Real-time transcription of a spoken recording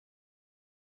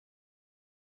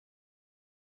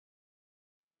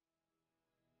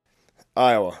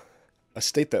Iowa, a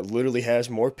state that literally has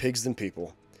more pigs than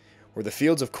people, where the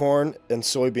fields of corn and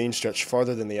soybeans stretch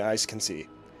farther than the eyes can see.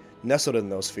 Nestled in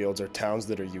those fields are towns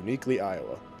that are uniquely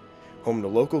Iowa, home to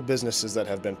local businesses that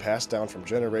have been passed down from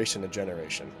generation to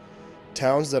generation.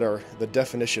 Towns that are the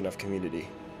definition of community.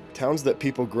 Towns that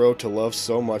people grow to love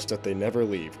so much that they never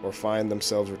leave or find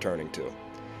themselves returning to.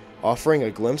 Offering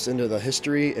a glimpse into the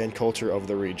history and culture of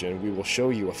the region, we will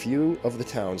show you a few of the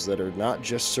towns that are not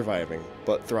just surviving,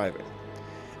 but thriving.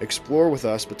 Explore with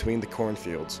us between the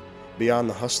cornfields, beyond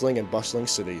the hustling and bustling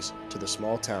cities, to the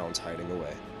small towns hiding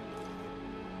away.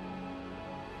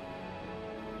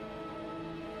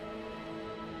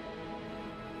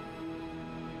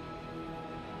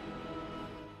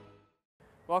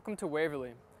 Welcome to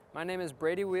Waverly. My name is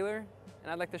Brady Wheeler,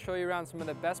 and I'd like to show you around some of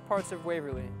the best parts of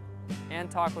Waverly and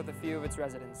talk with a few of its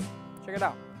residents. Check it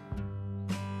out.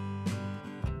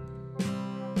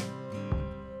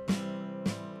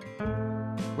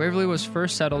 Waverly was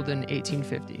first settled in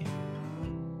 1850.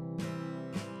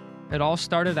 It all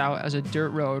started out as a dirt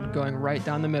road going right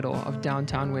down the middle of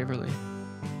downtown Waverly.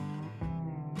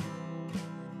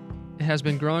 It has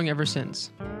been growing ever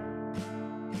since.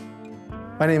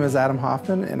 My name is Adam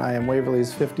Hoffman, and I am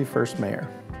Waverly's 51st mayor.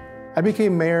 I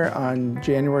became mayor on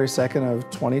January 2nd of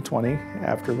 2020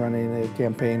 after running a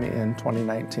campaign in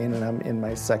 2019, and I'm in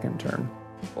my second term.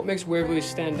 What makes Waverly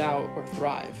stand out or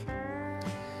thrive?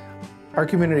 Our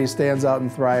community stands out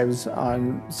and thrives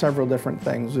on several different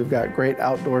things. We've got great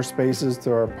outdoor spaces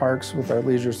through our parks with our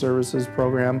leisure services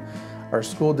program. Our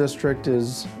school district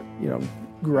is,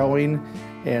 growing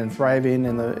and thriving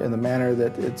in the manner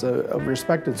that it's a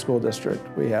respected school district.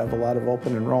 We have a lot of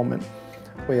open enrollment.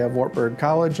 We have Wartburg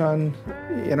College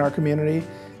in our community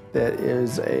that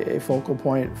is a focal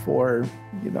point for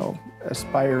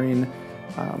aspiring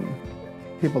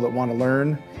people that want to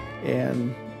learn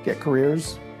and get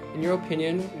careers. In your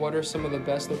opinion, what are some of the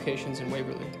best locations in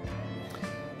Waverly?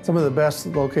 Some of the best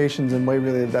locations in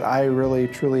Waverly that I really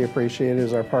truly appreciate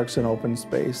is our parks and open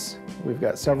space. We've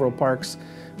got several parks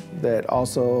that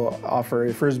also offer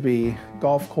a Frisbee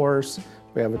golf course.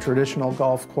 We have a traditional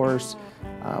golf course.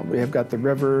 We have got the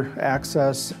river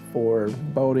access for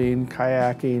boating,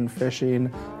 kayaking,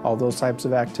 fishing, all those types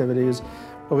of activities.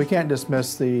 But we can't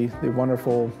dismiss the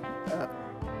wonderful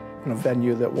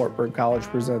venue that Wartburg College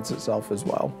presents itself as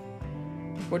well.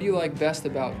 What do you like best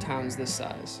about towns this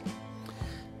size?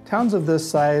 Towns of this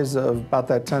size, of about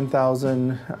that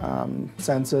 10,000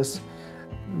 census,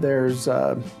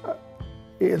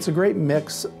 it's a great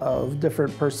mix of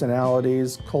different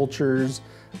personalities, cultures,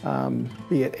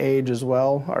 be it age as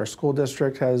well. Our school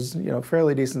district has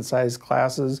fairly decent sized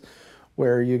classes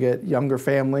where you get younger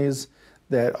families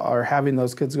that are having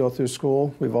those kids go through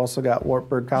school. We've also got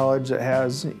Wartburg College that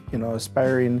has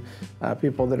aspiring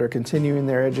people that are continuing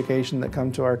their education that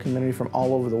come to our community from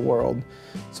all over the world.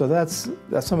 So that's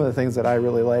some of the things that I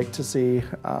really like to see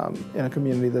in a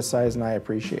community this size, and I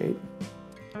appreciate.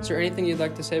 Is there anything you'd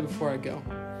like to say before I go?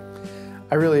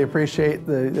 I really appreciate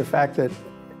the fact that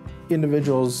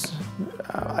individuals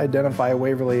identify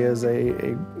Waverly as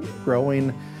a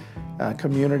growing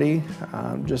community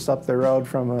just up the road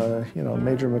from a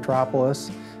major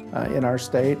metropolis in our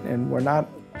state, and we're not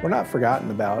forgotten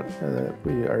about.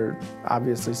 We are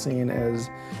obviously seen as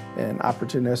an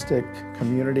opportunistic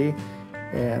community,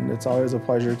 and it's always a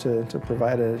pleasure to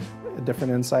provide a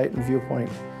different insight and viewpoint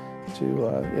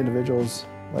to individuals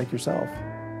like yourself.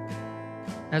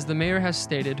 As the mayor has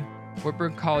stated,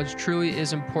 Wartburg College truly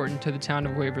is important to the town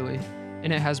of Waverly,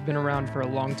 and it has been around for a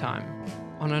long time.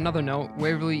 On another note,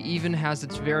 Waverly even has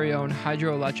its very own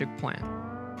hydroelectric plant.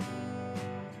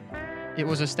 It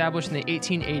was established in the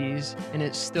 1880s, and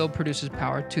it still produces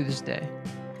power to this day.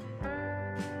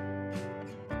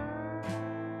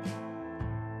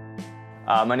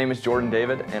 My name is Jordan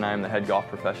David, and I am the head golf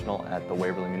professional at the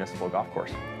Waverly Municipal Golf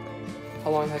Course. How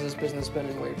long has this business been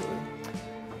in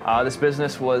Waverly? This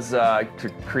business was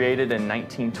created in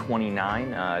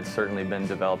 1929. It's certainly been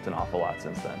developed an awful lot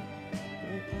since then.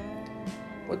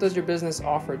 What does your business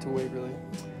offer to Waverly?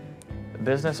 The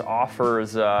business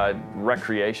offers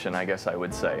recreation, I guess I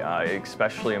would say,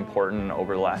 especially important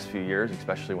over the last few years,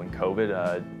 especially when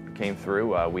COVID came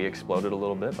through. We exploded a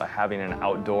little bit by having an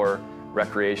outdoor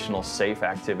recreational safe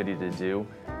activity to do.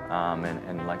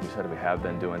 And like you said, we have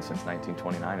been doing since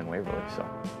 1929 in Waverly. So,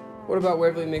 what about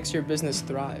Waverly makes your business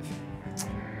thrive?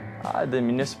 The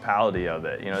municipality of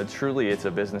it. Truly it's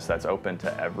a business that's open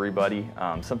to everybody.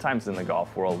 Sometimes in the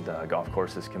golf world, golf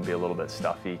courses can be a little bit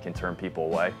stuffy, can turn people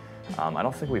away. I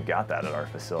don't think we've got that at our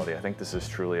facility. I think this is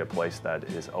truly a place that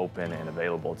is open and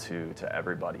available to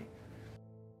everybody.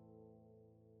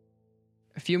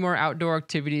 A few more outdoor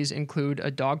activities include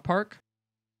a dog park,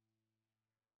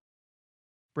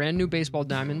 brand new baseball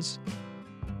diamonds,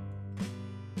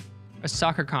 a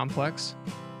soccer complex,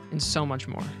 and so much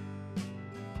more.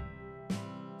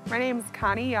 My name's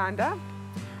Connie Yonda.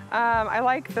 I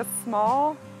like the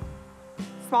smallness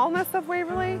of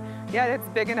Waverly, yet it's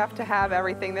big enough to have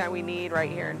everything that we need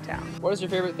right here in town. What is your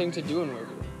favorite thing to do in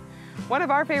Waverly? One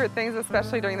of our favorite things,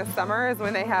 especially during the summer, is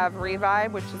when they have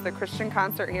Revive, which is the Christian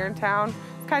concert here in town.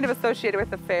 It's kind of associated with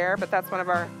the fair, but that's one of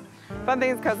our fun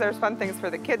things because there's fun things for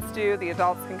the kids to do. The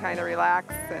adults can kind of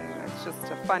relax, and it's just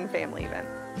a fun family event.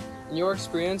 In your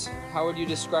experience, how would you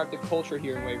describe the culture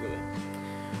here in Waverly?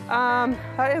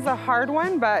 That is a hard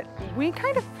one, but we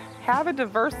kind of have a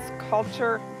diverse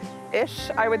culture-ish,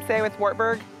 I would say, with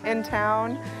Wartburg in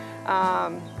town.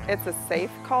 It's a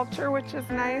safe culture, which is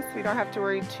nice. We don't have to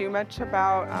worry too much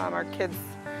about our kids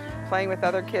playing with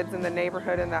other kids in the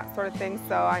neighborhood and that sort of thing.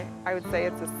 So I would say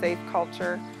it's a safe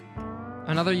culture.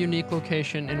 Another unique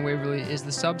location in Waverly is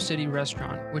the Sub City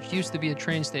Restaurant, which used to be a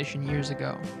train station years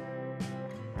ago.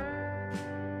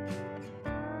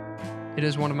 It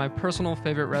is one of my personal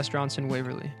favorite restaurants in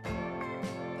Waverly.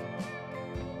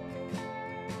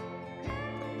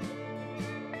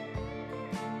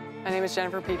 My name is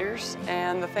Jennifer Peters,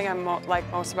 and the thing I like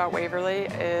most about Waverly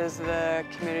is the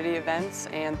community events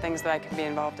and things that I can be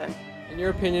involved in. In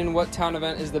your opinion, what town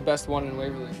event is the best one in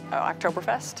Waverly?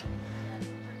 Oktoberfest,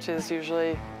 which is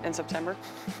usually in September.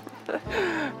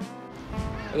 Are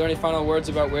there any final words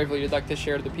about Waverly you'd like to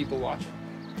share to the people watching?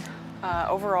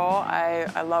 Overall,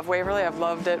 I love Waverly. I've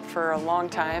loved it for a long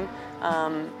time,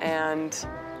 and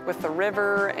with the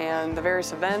river and the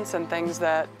various events and things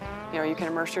that you can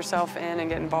immerse yourself in and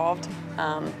get involved,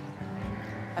 I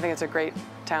think it's a great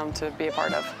town to be a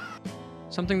part of.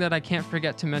 Something that I can't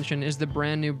forget to mention is the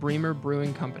brand new Bremer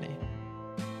Brewing Company.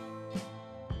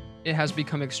 It has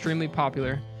become extremely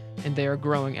popular, and they are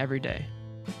growing every day.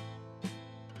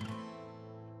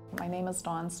 My name is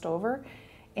Dawn Stover.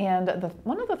 And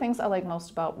one of the things I like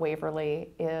most about Waverly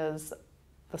is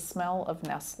the smell of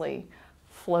Nestle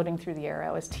floating through the air. I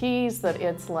always tease that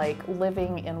it's like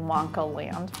living in Wonka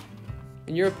land.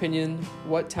 In your opinion,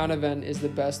 what town event is the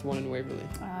best one in Waverly?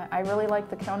 I really like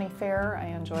the county fair. I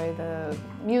enjoy the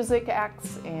music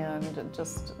acts and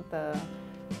just the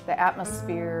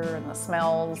atmosphere and the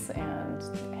smells and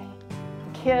the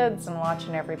kids and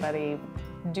watching everybody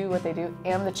do what they do,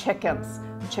 and the chickens.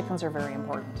 The chickens are very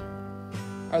important.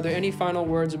 Are there any final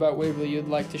words about Waverly you'd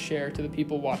like to share to the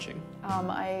people watching?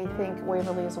 I think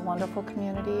Waverly is a wonderful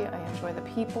community. I enjoy the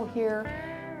people here,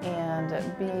 and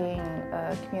being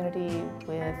a community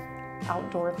with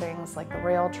outdoor things like the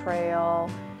rail trail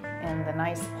and the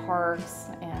nice parks,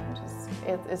 and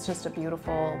it's just a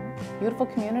beautiful, beautiful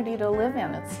community to live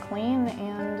in. It's clean,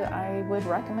 and I would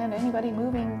recommend anybody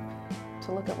moving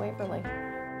to look at Waverly.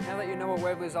 Now that you know what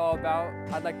Waverly is all about,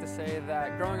 I'd like to say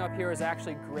that growing up here is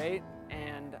actually great,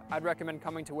 and I'd recommend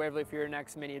coming to Waverly for your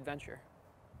next mini adventure.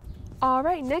 All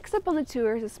right, next up on the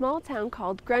tour is a small town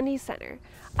called Grundy Center.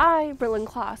 I, Berlin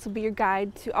Kloss, will be your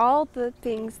guide to all the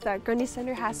things that Grundy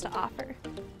Center has to offer.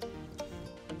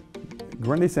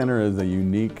 Grundy Center is a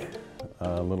unique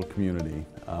little community.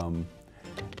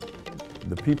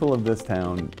 The people of this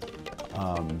town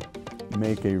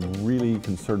make a really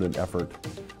concerted effort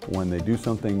when they do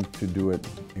something to do it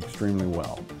extremely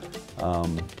well.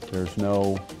 There's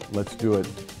no let's do it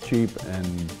cheap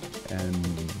and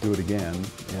do it again.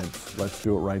 It's let's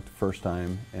do it right the first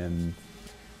time, and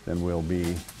then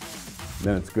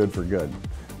it's good for good,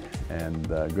 and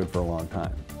good for a long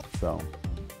time. So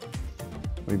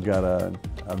we've got a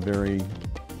very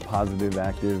positive,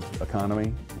 active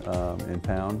economy in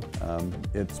town.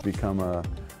 It's become a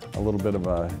little bit of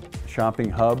a shopping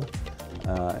hub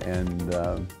and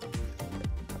a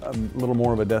little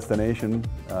more of a destination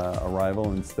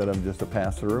arrival instead of just a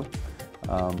pass-through.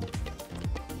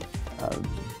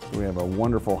 We have a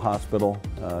wonderful hospital.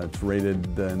 It's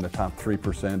rated in the top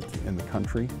 3% in the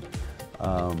country.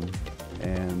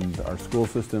 And our school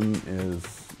system is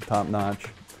top-notch.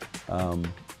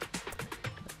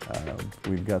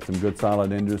 We've got some good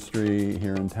solid industry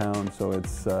here in town, so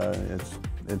it's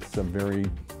a very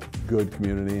good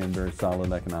community and very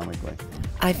solid economically.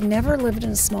 I've never lived in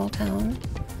a small town,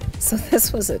 so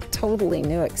this was a totally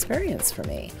new experience for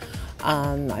me.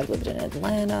 I've lived in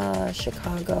Atlanta,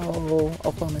 Chicago,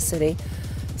 Oklahoma City.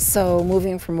 So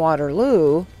moving from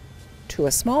Waterloo to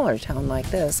a smaller town like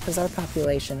this, because our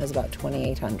population is about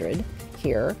 2,800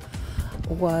 here,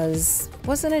 was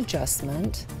an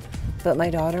adjustment. But my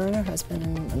daughter and her husband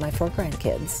and my 4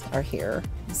 grandkids are here,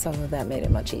 so that made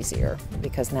it much easier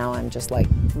because now I'm just like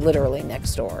literally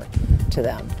next door to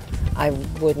them. I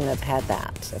wouldn't have had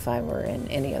that if I were in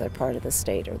any other part of the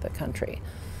state or the country.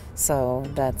 So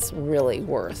that's really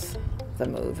worth the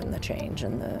move and the change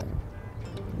and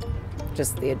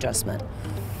just the adjustment.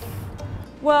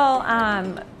 Well,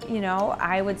 you know,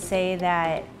 I would say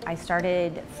that I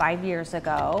started 5 years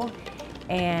ago,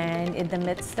 and in the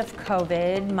midst of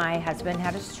COVID, my husband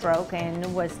had a stroke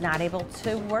and was not able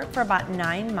to work for about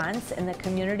 9 months, and the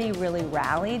community really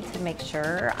rallied to make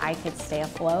sure I could stay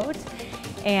afloat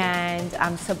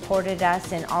and supported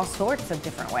us in all sorts of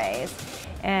different ways.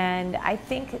 And I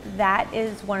think that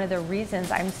is one of the reasons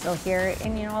I'm still here.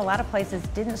 And you know, a lot of places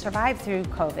didn't survive through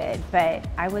COVID, but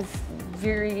I was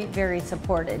very, very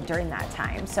supported during that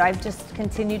time. So I've just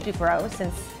continued to grow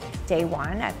since day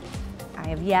one. I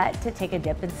have yet to take a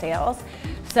dip in sales.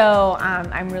 So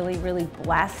I'm really, really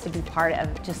blessed to be part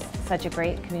of just such a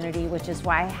great community, which is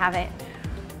why I haven't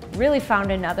really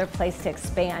found another place to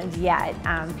expand yet.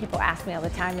 People ask me all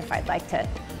the time if I'd like to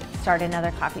start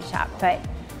another coffee shop, but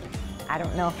I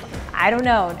don't know.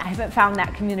 I haven't found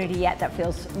that community yet that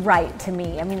feels right to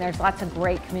me. I mean, there's lots of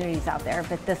great communities out there,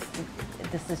 but this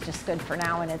is just good for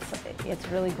now, and it's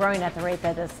really growing at the rate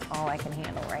that is all I can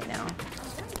handle right now.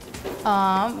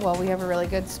 Well, we have a really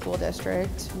good school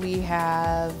district. We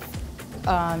have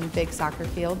big soccer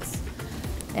fields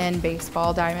and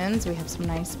baseball diamonds. We have some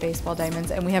nice baseball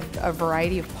diamonds, and we have a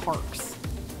variety of parks,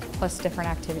 plus different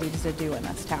activities to do in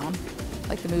this town,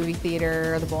 like the movie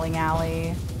theater, the bowling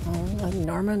alley. Oh, a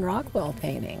Norman Rockwell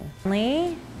painting.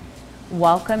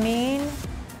 Welcoming,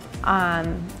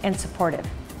 and supportive.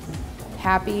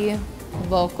 Happy,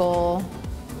 local,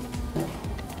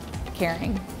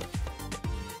 caring.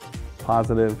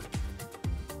 Positive.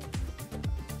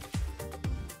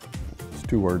 It's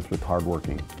 2 words, but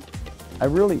hardworking. I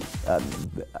really,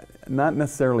 not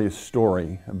necessarily a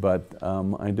story, but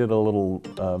I did a little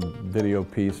video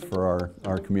piece for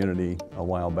our community a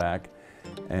while back,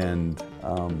 and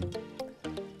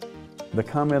the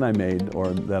comment I made, or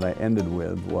that I ended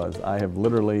with, was I have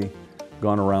literally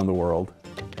gone around the world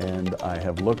and I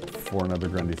have looked for another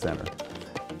Grundy Center,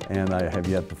 and I have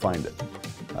yet to find it.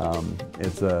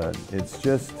 It's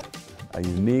just a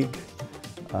unique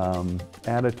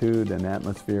attitude and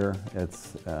atmosphere.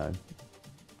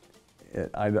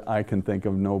 I can think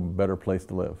of no better place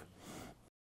to live.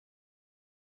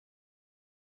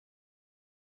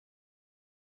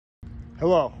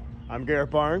 Hello, I'm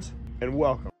Garrett Barnes, and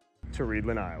welcome to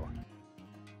Reedland, Iowa.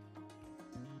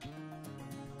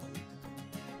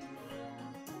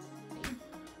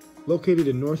 Located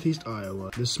in northeast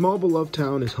Iowa, this small beloved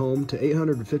town is home to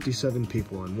 857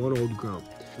 people and one old grump.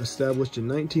 Established in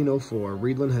 1904,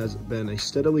 Reedland has been a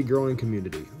steadily growing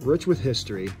community, rich with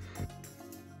history.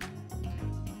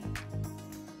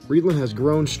 Reedland has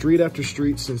grown street after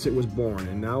street since it was born,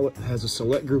 and now it has a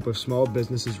select group of small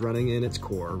businesses running in its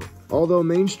core. Although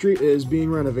Main Street is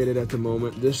being renovated at the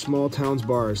moment, this small town's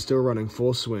bar is still running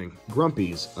full swing.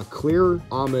 Grumpy's, a clear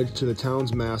homage to the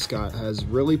town's mascot, has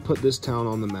really put this town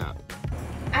on the map.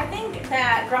 I think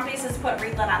that Grumpy's has put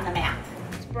Reedland on the map.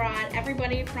 It's brought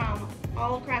everybody from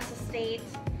all across the state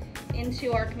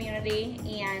into our community,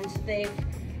 and they've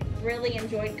really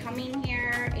enjoyed coming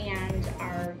here, and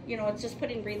it's just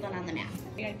putting Reedland on the map.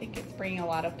 I think it's bringing a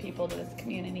lot of people to this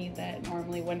community that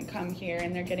normally wouldn't come here,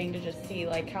 and they're getting to just see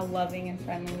like how loving and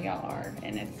friendly we all are,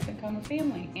 and it's become a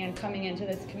family. And coming into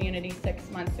this community 6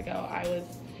 months ago,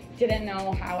 didn't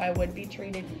know how I would be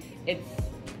treated. It's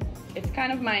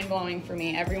kind of mind-blowing for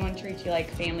me. Everyone treats you like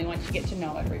family once you get to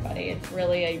know everybody. It's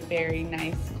really a very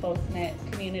nice, close-knit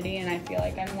community, and I feel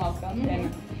like I'm welcomed.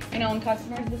 And and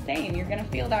customers the same. You're gonna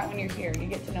feel that when you're here. You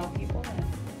get to know people, and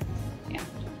yeah.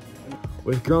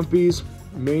 With Grumpy's,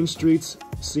 Main Street's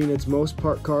seen its most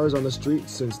parked cars on the street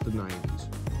since the 90s.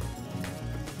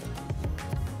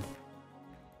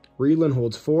 Reedland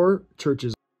holds 4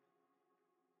 churches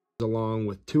along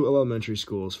with 2 elementary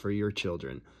schools for your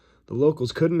children. The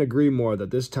locals couldn't agree more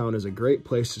that this town is a great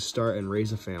place to start and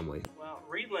raise a family. Well,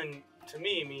 Reedland to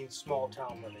me means small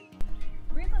town living.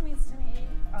 Reedland means to me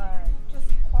just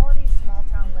quality small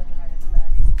town living at its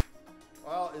best.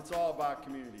 Well, it's all about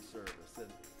community service. And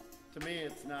to me,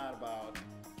 it's not about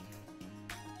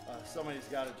somebody's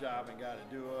got a job and got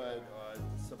to do it.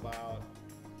 It's about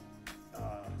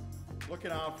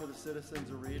looking out for the citizens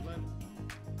of Reedland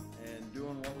and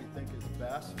doing what we think is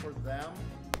best for them.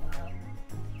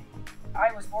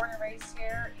 I was born and raised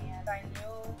here, and I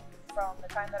knew from the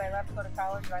time that I left to go to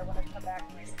college that I wanted to come back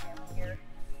and raise a family here,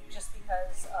 just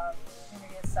because of the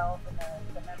community itself and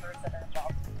the members that are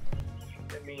involved.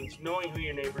 It means knowing who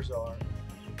your neighbors are.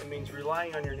 It means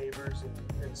relying on your neighbors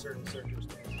in certain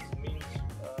circumstances. It means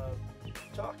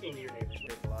talking to your neighbors.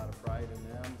 Take a lot of pride in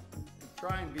them.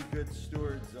 try and be good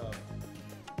stewards of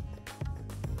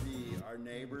our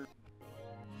neighbors.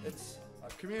 It's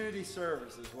community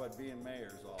service is what being mayor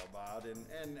is all about,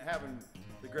 and having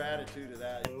the gratitude of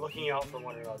that. And looking out for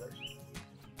one another.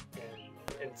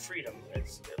 And freedom.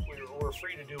 We're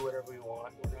free to do whatever we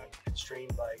want. We're not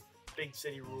constrained by big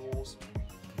city rules.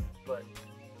 But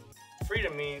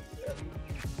freedom means,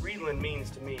 Reedland means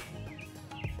to me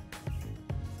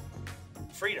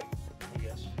freedom, I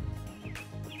guess.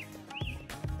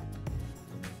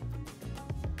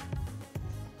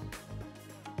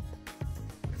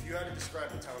 If you had to describe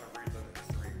the town of Reedland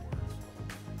in 3 words,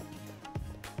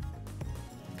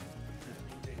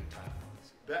 take your time on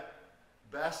this.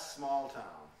 Best small town.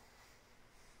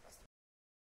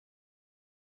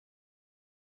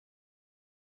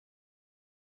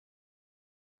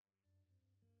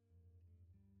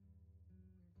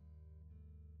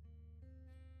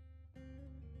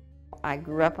 I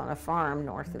grew up on a farm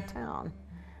north of town,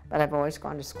 but I've always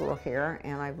gone to school here,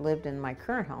 and I've lived in my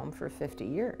current home for 50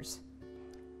 years.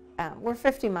 We're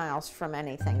 50 miles from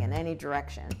anything in any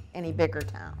direction, any bigger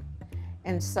town.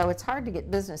 And so it's hard to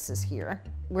get businesses here.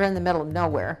 We're in the middle of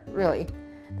nowhere, really.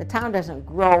 The town doesn't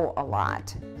grow a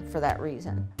lot for that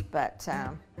reason, but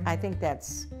I think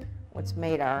that's what's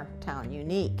made our town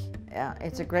unique.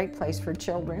 It's a great place for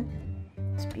children.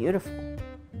 It's beautiful.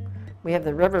 We have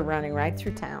the river running right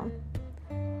through town.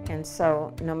 And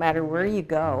so no matter where you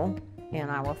go in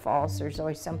Iowa Falls, there's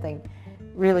always something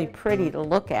really pretty to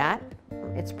look at.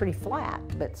 It's pretty flat,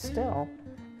 but still,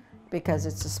 because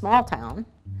it's a small town.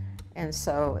 And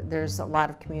so there's a lot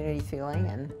of community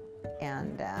feeling,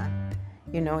 and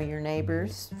you know your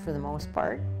neighbors for the most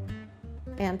part.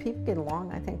 And people get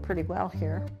along, I think, pretty well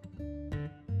here.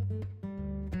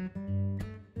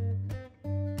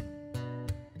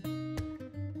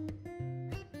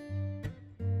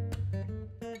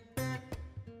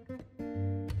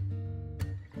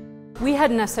 We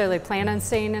hadn't necessarily planned on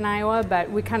staying in Iowa,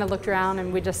 but we kind of looked around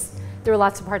and there were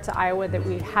lots of parts of Iowa that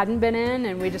we hadn't been in,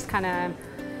 and we just kind of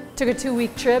took a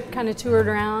 2-week trip, kind of toured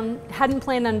around. Hadn't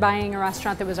planned on buying a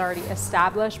restaurant that was already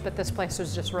established, but this place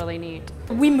was just really neat.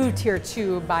 We moved here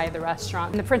to buy the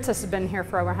restaurant. And the Princess has been here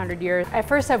for over 100 years. At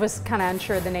first I was kind of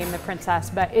unsure of the name of the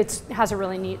Princess, but it has a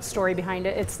really neat story behind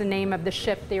it. It's the name of the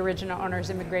ship the original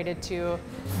owners immigrated to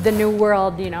the New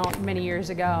World, you know, many years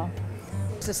ago.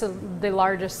 This is the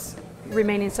largest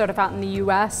remaining soda fountain in the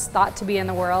US, thought to be in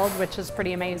the world, which is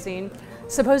pretty amazing.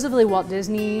 Supposedly Walt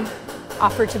Disney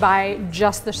offered to buy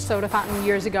just the soda fountain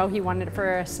years ago. He wanted it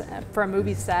for a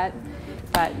movie set,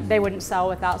 but they wouldn't sell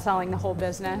without selling the whole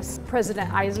business.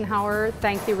 President Eisenhower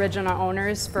thanked the original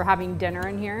owners for having dinner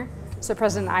in here. So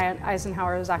President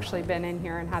Eisenhower has actually been in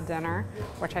here and had dinner,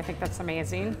 which I think that's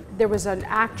amazing. There was an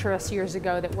actress years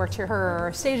ago that worked here.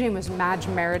 Her stage name was Madge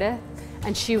Meredith,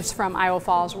 and she was from Iowa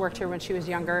Falls, worked here when she was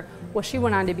younger. Well, she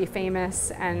went on to be famous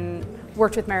and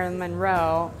worked with Marilyn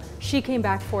Monroe. She came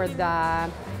back for the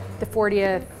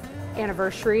 40th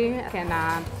anniversary,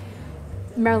 and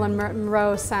Marilyn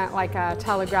Monroe sent like a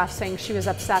telegraph saying she was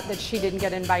upset that she didn't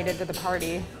get invited to the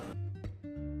party.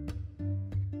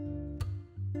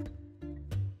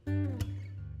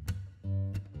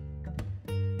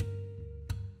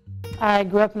 I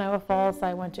grew up in Iowa Falls.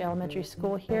 I went to elementary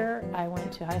school here. I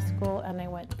went to high school, and I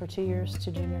went for 2 years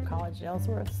to junior college at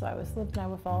Ellsworth. So I lived in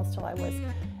Iowa Falls till I was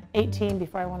 18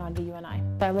 before I went on to UNI.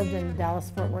 I lived in the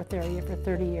Dallas-Fort Worth area for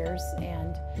 30 years,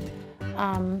 and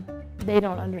they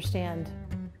don't understand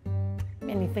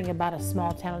anything about a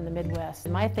small town in the Midwest.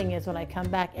 My thing is, when I come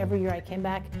back, every year I came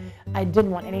back, I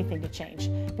didn't want anything to change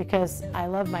because I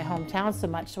love my hometown so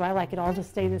much, so I like it all to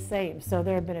stay the same. So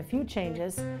there have been a few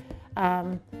changes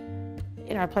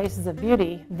in our places of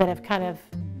beauty that have kind of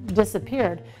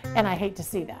disappeared, and I hate to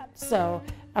see that. So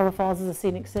Iowa Falls is a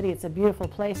scenic city. It's a beautiful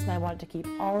place, and I want it to keep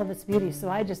all of its beauty, so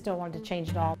I just don't want it to change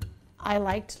at all. I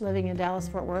liked living in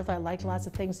Dallas-Fort Worth. I liked lots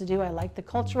of things to do. I liked the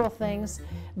cultural things,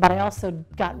 but I also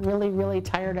got really, really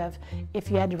tired of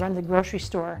if you had to run to the grocery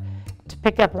store to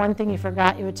pick up one thing you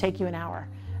forgot, it would take you an hour.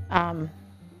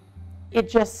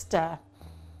 It's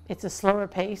a slower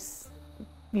pace.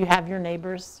 You have your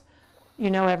neighbors. You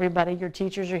know everybody. Your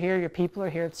teachers are here. Your people are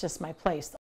here. It's just my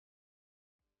place.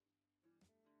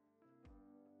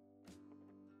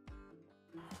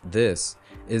 This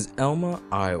is Elma,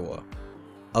 Iowa,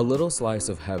 a little slice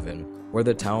of heaven where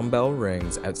the town bell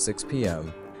rings at 6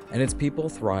 p.m. and its people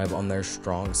thrive on their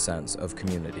strong sense of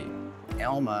community.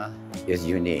 Elma is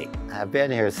unique. I've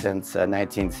been here since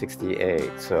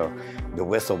 1968, so the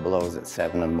whistle blows at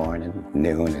 7 in the morning,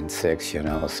 noon, and 6, you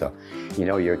know, so you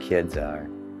know your kids are.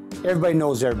 Everybody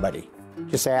knows everybody.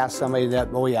 Just ask somebody that,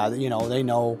 oh yeah, you know, they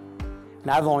know And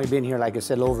I've only been here, like I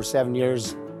said, over 7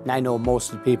 years, and I know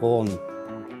most of the people, and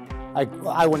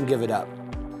I wouldn't give it up.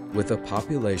 With a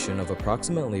population of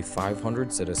approximately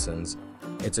 500 citizens,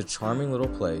 it's a charming little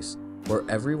place where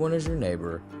everyone is your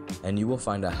neighbor and you will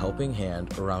find a helping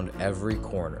hand around every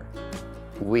corner.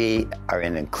 We are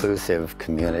an inclusive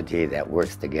community that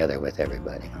works together with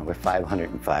everybody. We're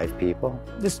 505 people.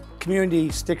 This community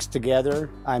sticks together.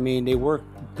 I mean,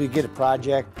 they get a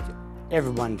project,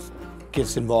 everyone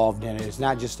gets involved in it. It's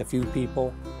not just a few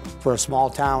people. For a small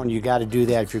town, you got to do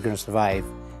that if you're going to survive.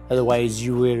 Otherwise,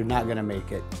 you are not going to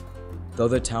make it. Though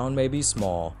the town may be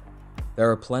small, there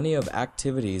are plenty of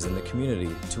activities in the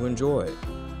community to enjoy.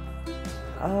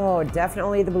 Oh,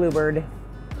 definitely the Bluebird.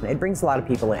 It brings a lot of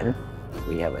people in.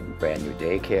 We have a brand new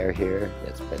daycare here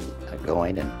that's been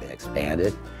going and been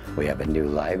expanded. We have a new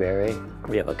library.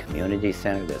 We have a community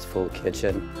center that's full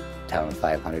kitchen. Town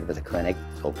 500 with a clinic.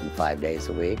 It's open 5 days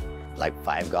a week. Like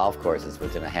 5 golf courses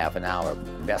within a half an hour.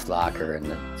 Best locker in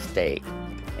the state.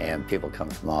 And people come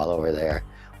from all over there.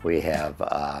 We have,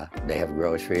 they have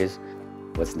groceries.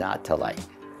 What's not to like?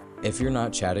 If you're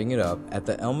not chatting it up at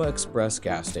the Elma Express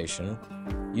gas station,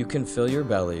 you can fill your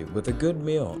belly with a good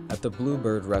meal at the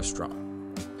Bluebird restaurant.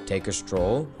 Take a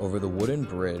stroll over the wooden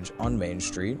bridge on Main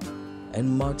Street, and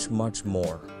much, much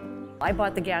more. I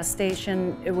bought the gas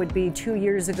station, it would be 2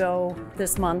 years ago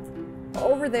this month.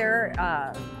 Over there,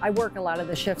 I work a lot of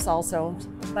the shifts also,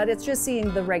 but it's just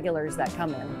seeing the regulars that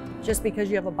come in. Just because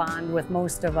you have a bond with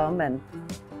most of them and,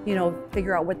 you know,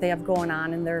 figure out what they have going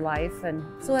on in their life. And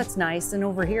so that's nice. And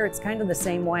over here, it's kind of the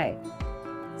same way.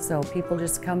 So people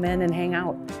just come in and hang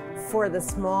out. For the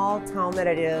small town that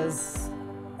it is,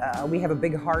 we have a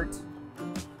big heart,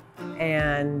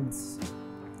 and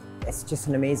it's just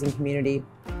an amazing community.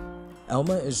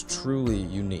 Elma is truly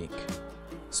unique.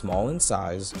 Small in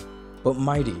size, but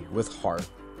mighty with heart,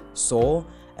 soul,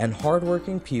 and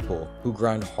hardworking people who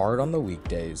grind hard on the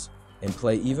weekdays and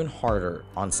play even harder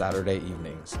on Saturday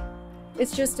evenings.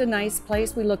 It's just a nice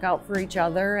place. We look out for each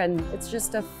other, and it's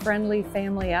just a friendly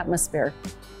family atmosphere.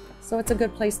 So it's a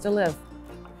good place to live.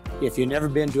 If you've never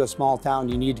been to a small town,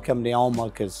 you need to come to Elma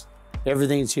because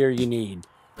everything's here you need.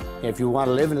 If you want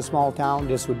to live in a small town,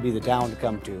 this would be the town to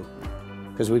come to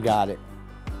because we got it.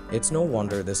 It's no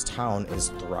wonder this town is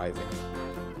thriving.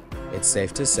 It's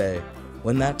safe to say,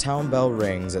 when that town bell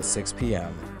rings at 6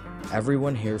 p.m.,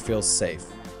 everyone here feels safe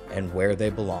and where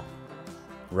they belong,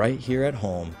 right here at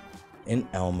home in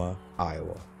Elma,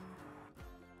 Iowa.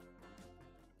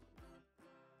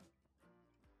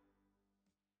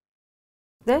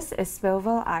 This is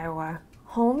Spillville, Iowa,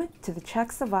 home to the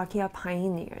Czechoslovakia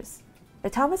pioneers. The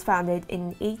town was founded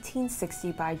in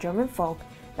 1860 by German folk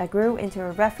that grew into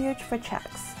a refuge for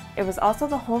Czechs. It was also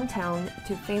the hometown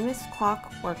to famous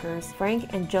clock workers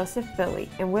Frank and Joseph Billy,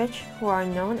 who are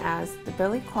known as the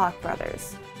Billy Clock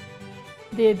Brothers.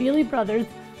 The Billy brothers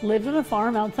lived on a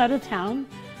farm outside of town,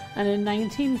 and in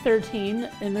 1913,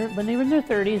 when they were in their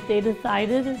 30s, they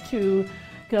decided to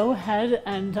go ahead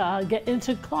and get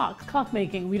into clock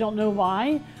making. We don't know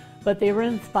why, but they were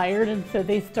inspired, and so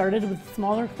they started with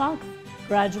smaller clocks,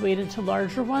 graduated to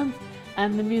larger ones,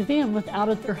 and the museum was out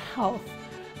at their house.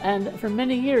 And for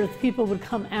many years, people would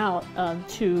come out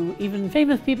even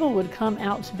famous people would come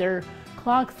out to their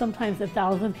clocks, sometimes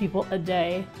 1,000 people a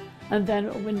day. And then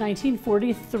in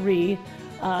 1943,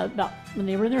 when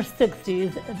they were in their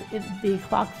 60s, the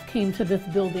clocks came to this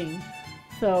building.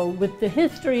 So with the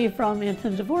history from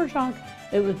Anton Dvorak,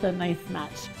 it was a nice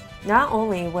match. Not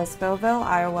only was Spillville,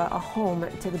 Iowa a home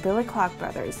to the Billy Clock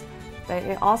Brothers, but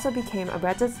it also became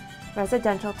a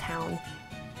residential town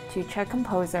to Czech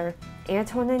composer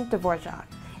Antonín Dvorak.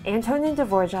 Antonín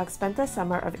Dvorak spent the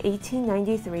summer of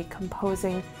 1893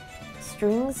 composing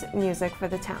strings music for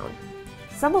the town,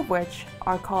 some of which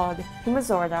are called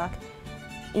Himazordak,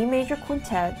 E Major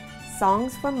Quintet,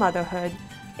 Songs for Motherhood,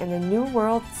 and the New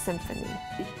World Symphony.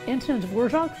 Anton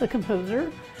Dvorak, the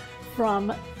composer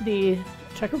from the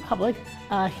Czech Republic,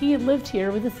 he lived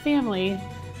here with his family,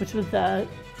 which was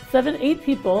 7-8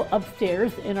 people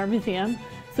upstairs in our museum.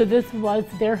 So this was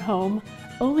their home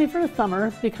only for the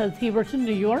summer because he worked in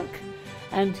New York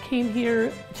and came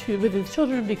here with his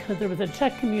children because there was a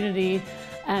Czech community,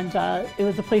 and it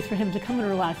was a place for him to come and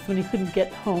relax when he couldn't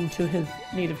get home to his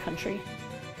native country.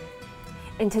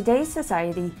 In today's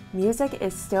society, music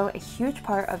is still a huge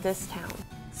part of this town.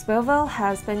 Spillville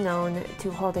has been known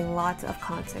to holding lots of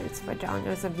concerts for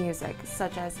genres of music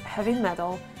such as heavy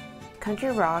metal,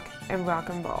 country rock, and rock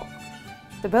and roll.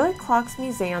 The Billy Clocks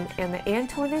Museum and the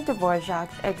Antonín Dvorak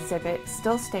exhibit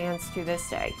still stands to this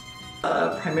day.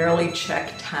 Primarily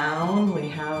Czech town. We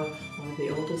have one of the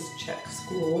oldest Czech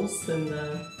schools in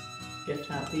if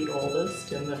not the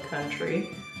oldest in the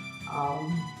country.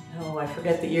 I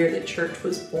forget the year the church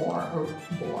was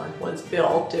was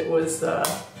built. It was,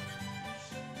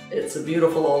 it's a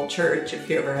beautiful old church if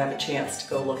you ever have a chance to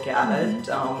go look at it.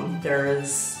 There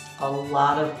is a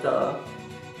lot of the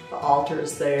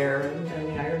altars there and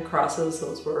the iron crosses,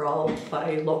 those were all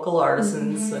by local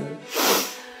artisans, and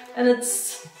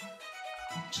it's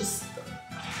just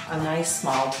a nice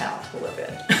small town to live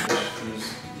in.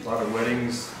 There's a lot of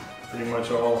weddings pretty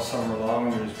much all summer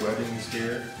long. There's weddings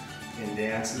here and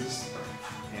dances,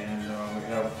 and we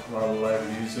have a lot of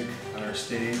live music on our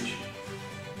stage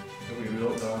that we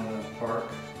built on the park.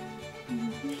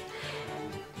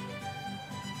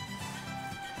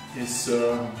 It's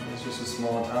just a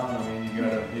small town. I mean,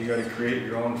 you gotta create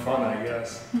your own fun, I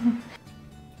guess.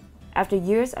 After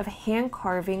years of hand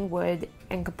carving wood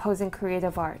and composing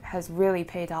creative art has really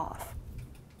paid off.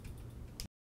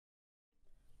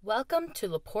 Welcome to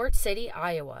LaPorte City,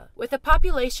 Iowa. With a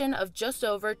population of just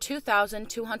over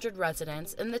 2,200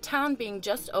 residents and the town being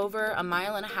just over 1.5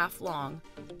 miles long,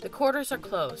 the quarters are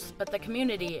close, but the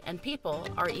community and people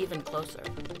are even closer.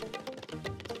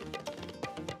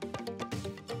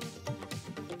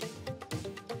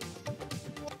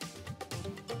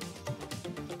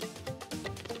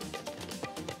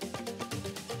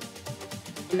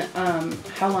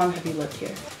 How long have you lived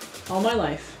here? All my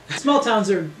life. Small towns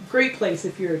are a great place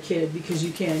if you're a kid because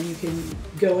you can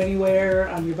go anywhere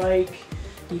on your bike,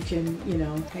 you can,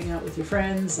 hang out with your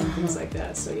friends and things like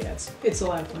that. So yeah, it's a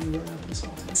lot of fun growing up in a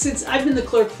small town. Since I've been the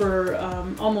clerk for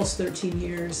almost 13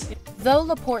 years. Though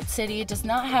LaPorte City does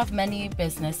not have many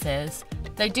businesses,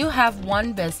 they do have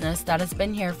one business that has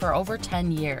been here for over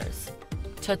 10 years,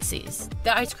 Tootsie's,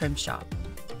 the ice cream shop.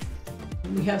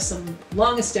 We have some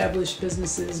long-established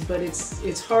businesses, but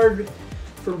it's hard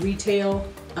for retail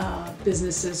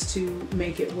businesses to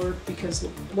make it work because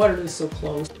Waterloo is so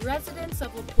close. Residents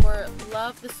of LaPorte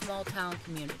love the small town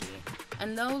community,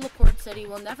 and though LaPorte City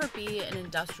will never be an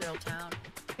industrial town,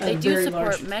 they do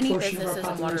support many businesses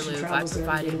in Waterloo by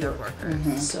providing their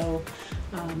workers. So,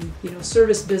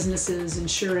 service businesses,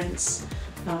 insurance,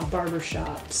 barber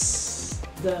shops,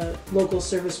 the local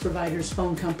service providers,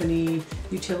 phone company,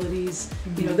 utilities,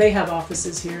 they have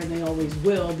offices here and they always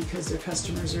will because their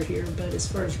customers are here. But as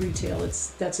far as retail,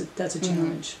 that's a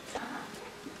challenge.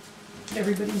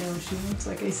 Everybody knows you. It's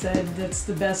like I said, that's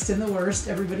the best and the worst.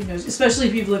 Everybody knows, especially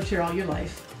if you've lived here all your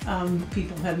life.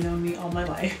 People have known me all my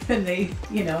life, and they,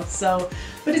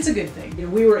 but it's a good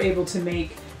thing. We were able to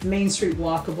make Main Street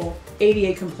walkable,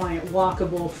 ADA compliant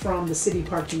walkable from the city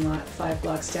parking lot 5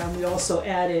 blocks down. We also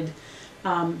added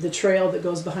the trail that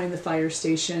goes behind the fire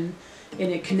station,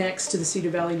 and it connects to the Cedar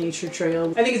Valley Nature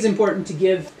Trail. I think it's important to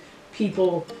give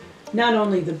people not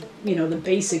only the the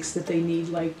basics that they need,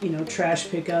 like trash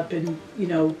pickup and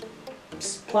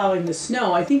plowing the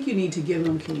snow. I think you need to give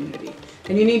them community,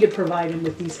 and you need to provide them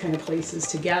with these kind of places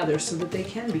to gather so that they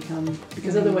can become,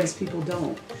 because otherwise people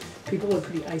don't. People are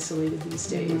pretty isolated these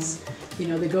days.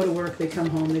 They go to work, they come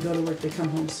home, they go to work, they come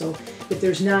home. So if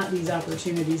there's not these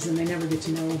opportunities, then they never get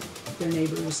to know their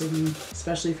neighbors, and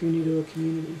especially if you're new to a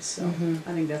community. So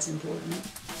I think that's important.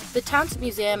 The town's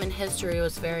museum and history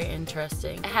was very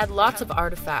interesting. It had lots of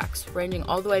artifacts ranging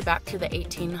all the way back to the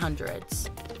 1800s.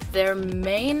 Their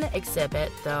main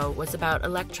exhibit, though, was about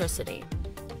electricity.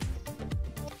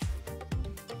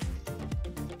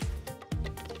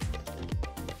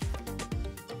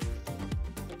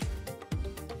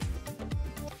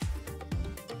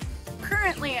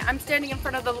 Currently, I'm standing in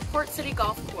front of the LaPorte City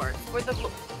Golf Course, where the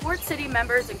LaPorte City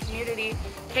members and community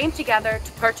came together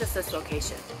to purchase this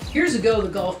location. Years ago, the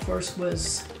golf course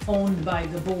was owned by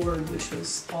the board, which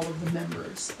was all of the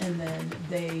members, and then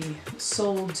they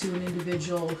sold to an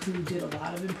individual who did a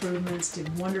lot of improvements,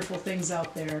 did wonderful things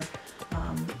out there,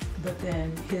 but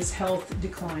then his health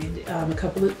declined. A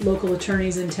couple of local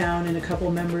attorneys in town and a couple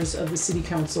of members of the city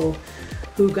council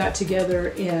who got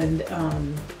together and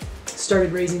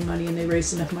started raising money, and they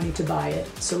raised enough money to buy it.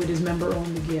 So it is member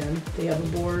owned again. They have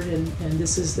a board, and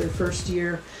this is their first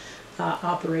year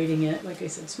operating it. Like I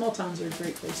said, small towns are a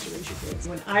great place to raise your kids.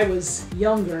 When I was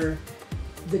younger,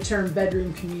 the term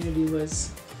bedroom community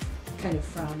was kind of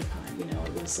frowned upon.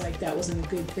 It was like that wasn't a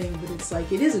good thing, but it's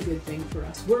like it is a good thing for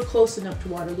us. We're close enough to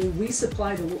Waterloo. We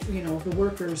supply the the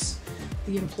workers,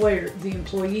 the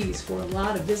employees for a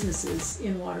lot of businesses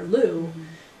in Waterloo.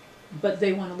 But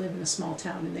they want to live in a small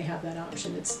town, and they have that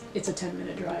option. It's a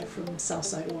 10-minute drive from the south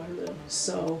side of Waterloo.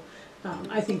 So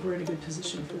I think we're in a good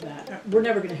position for that. We're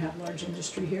never going to have large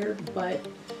industry here, but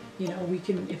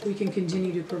if we can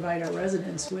continue to provide our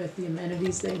residents with the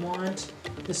amenities they want,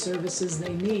 the services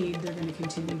they need, they're going to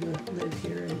continue to live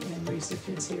here and raise their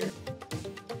kids here.